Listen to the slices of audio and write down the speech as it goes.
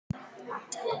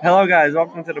Hello guys,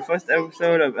 welcome to the first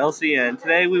episode of LCN.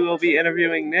 Today we will be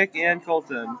interviewing Nick and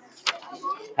Colton.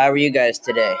 How are you guys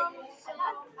today?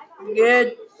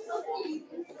 Good.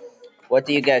 What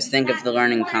do you guys think of the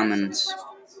Learning Commons?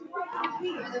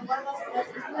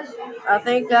 I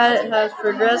think that it has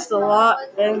progressed a lot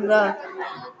in the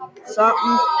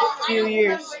few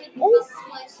years.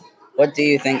 What do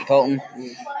you think, Colton?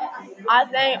 I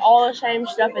think all the same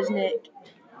stuff as Nick.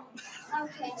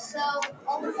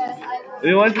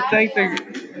 We want to thank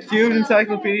the Cube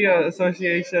Encyclopedia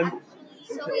Association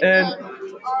and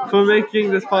for making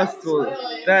this possible.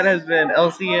 That has been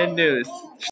LCN News.